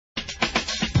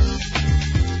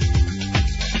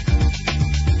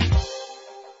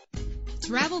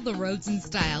Travel the roads in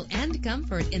style and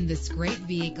comfort in this great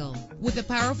vehicle with a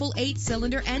powerful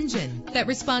 8-cylinder engine that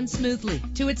responds smoothly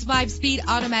to its 5-speed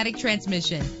automatic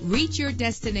transmission. Reach your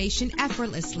destination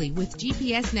effortlessly with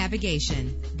GPS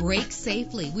navigation. Brake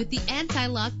safely with the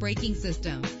anti-lock braking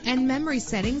system. And memory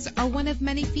settings are one of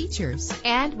many features.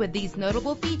 And with these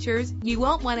notable features, you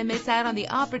won't want to miss out on the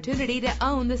opportunity to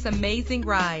own this amazing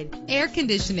ride. Air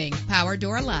conditioning, power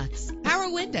door locks,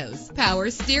 power windows, power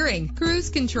steering, cruise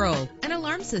control, an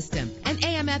alarm system, an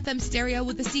AM/FM stereo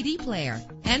with a CD player.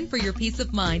 And for your peace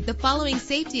of mind, the following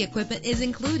safety equipment is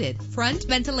included: front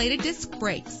ventilated disc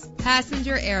brakes,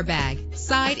 passenger airbag,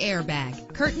 side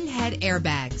airbag, curtain head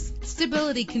airbags,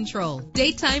 stability control,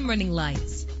 daytime running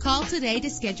lights. Call today to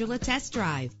schedule a test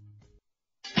drive.